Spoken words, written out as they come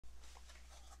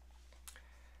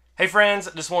Hey friends,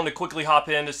 just wanted to quickly hop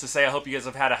in just to say I hope you guys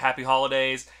have had a happy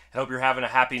holidays. I hope you're having a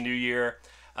happy new year.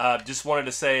 Just wanted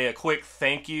to say a quick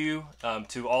thank you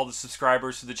to all the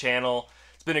subscribers to the channel.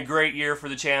 It's been a great year for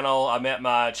the channel. I met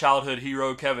my childhood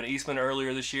hero Kevin Eastman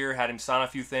earlier this year, had him sign a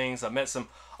few things. I met some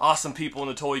awesome people in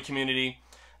the toy community.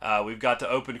 We've got to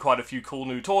open quite a few cool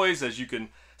new toys, as you can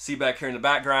see back here in the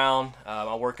background.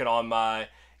 I'm working on my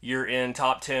year-end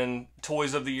top 10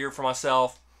 toys of the year for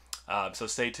myself. So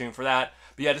stay tuned for that.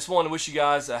 But yeah, just wanted to wish you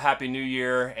guys a happy new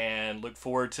year and look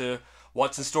forward to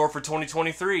what's in store for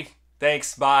 2023.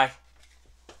 Thanks. Bye.